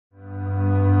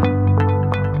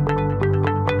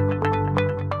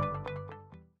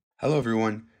Hello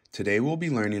everyone, today we'll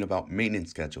be learning about maintenance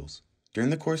schedules.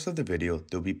 During the course of the video,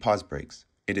 there'll be pause breaks.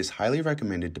 It is highly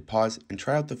recommended to pause and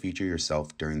try out the feature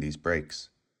yourself during these breaks.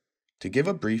 To give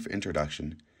a brief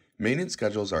introduction, maintenance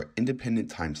schedules are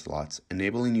independent time slots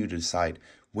enabling you to decide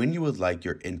when you would like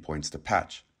your endpoints to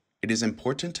patch. It is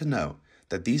important to know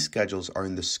that these schedules are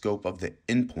in the scope of the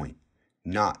endpoint,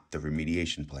 not the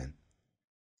remediation plan.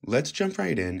 Let's jump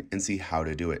right in and see how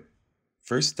to do it.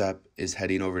 First step is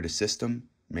heading over to System,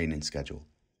 Maintenance Schedule.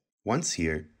 Once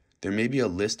here, there may be a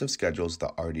list of schedules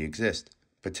that already exist,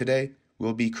 but today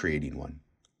we'll be creating one.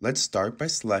 Let's start by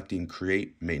selecting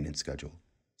Create Maintenance Schedule.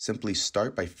 Simply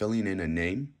start by filling in a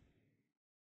name,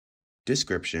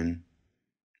 description,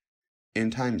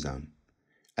 and time zone.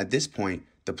 At this point,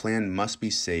 the plan must be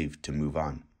saved to move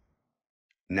on.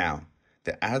 Now,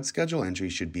 the Add Schedule entry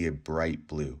should be a bright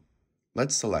blue.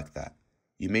 Let's select that.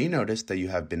 You may notice that you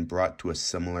have been brought to a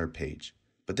similar page,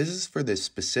 but this is for this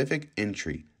specific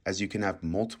entry as you can have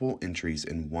multiple entries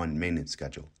in one maintenance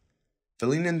schedule.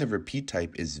 Filling in the repeat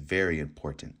type is very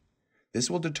important. This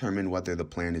will determine whether the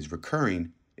plan is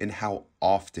recurring and how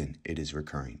often it is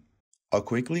recurring. I'll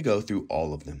quickly go through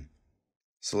all of them.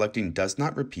 Selecting Does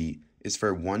Not Repeat is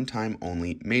for one-time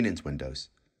only maintenance windows.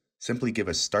 Simply give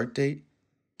a start date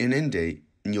and end date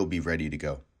and you'll be ready to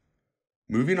go.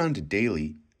 Moving on to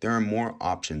daily, there are more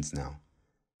options now.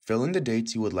 Fill in the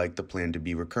dates you would like the plan to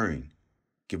be recurring.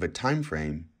 Give a time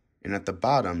frame, and at the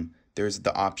bottom, there is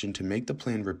the option to make the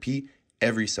plan repeat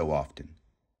every so often.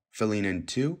 Filling in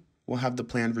 2 will have the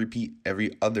plan repeat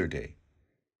every other day.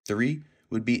 3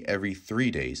 would be every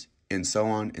 3 days, and so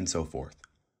on and so forth.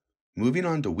 Moving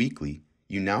on to weekly,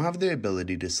 you now have the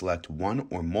ability to select one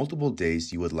or multiple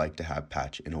days you would like to have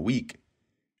patch in a week.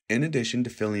 In addition to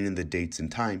filling in the dates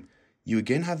and time, you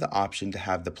again have the option to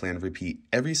have the plan repeat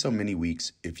every so many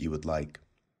weeks if you would like.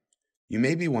 You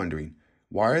may be wondering,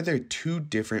 why are there 2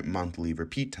 different monthly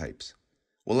repeat types?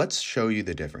 Well, let's show you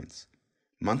the difference.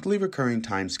 Monthly recurring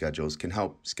time schedules can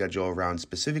help schedule around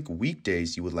specific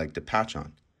weekdays you would like to patch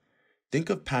on. Think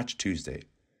of Patch Tuesday.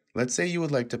 Let's say you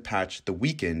would like to patch the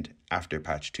weekend after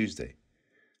Patch Tuesday.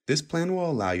 This plan will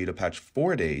allow you to patch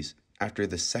 4 days after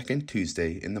the second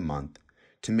Tuesday in the month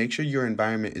to make sure your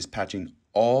environment is patching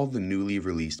all the newly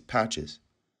released patches.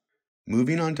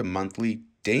 Moving on to monthly,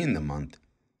 day in the month,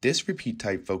 this repeat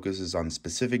type focuses on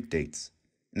specific dates.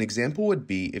 An example would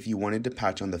be if you wanted to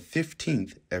patch on the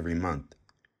 15th every month.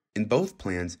 In both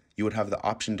plans, you would have the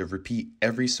option to repeat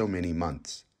every so many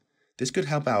months. This could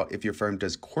help out if your firm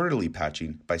does quarterly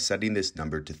patching by setting this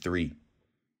number to 3.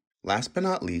 Last but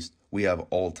not least, we have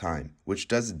all time, which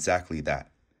does exactly that.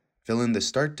 Fill in the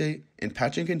start date, and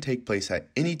patching can take place at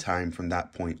any time from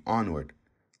that point onward.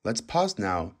 Let's pause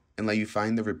now and let you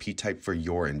find the repeat type for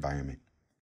your environment.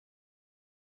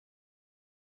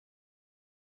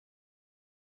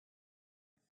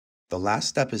 The last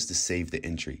step is to save the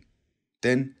entry.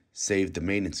 Then, save the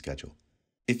maintenance schedule.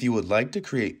 If you would like to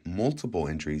create multiple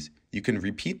entries, you can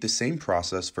repeat the same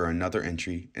process for another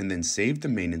entry and then save the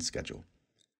maintenance schedule.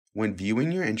 When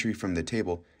viewing your entry from the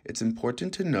table, it's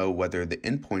important to know whether the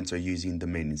endpoints are using the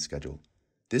maintenance schedule.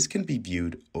 This can be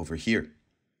viewed over here.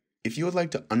 If you would like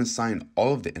to unassign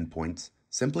all of the endpoints,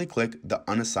 simply click the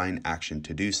Unassign action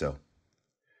to do so.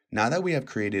 Now that we have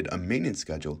created a maintenance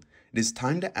schedule, it is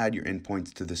time to add your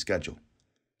endpoints to the schedule.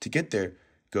 To get there,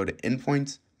 go to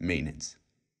Endpoints, Maintenance.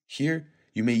 Here,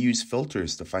 you may use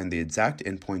filters to find the exact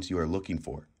endpoints you are looking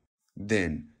for.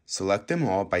 Then, select them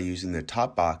all by using the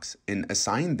top box and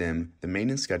assign them the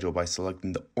maintenance schedule by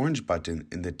selecting the orange button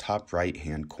in the top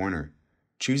right-hand corner,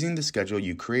 choosing the schedule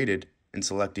you created and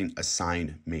selecting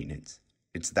Assign Maintenance.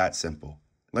 It's that simple.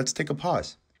 Let's take a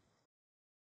pause.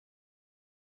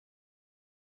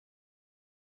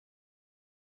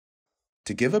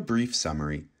 To give a brief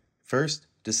summary, first,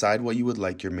 decide what you would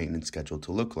like your maintenance schedule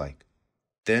to look like.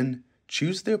 Then,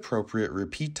 choose the appropriate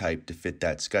repeat type to fit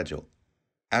that schedule.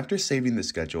 After saving the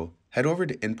schedule, head over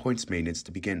to Endpoints Maintenance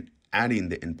to begin adding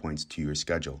the endpoints to your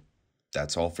schedule.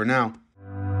 That's all for now.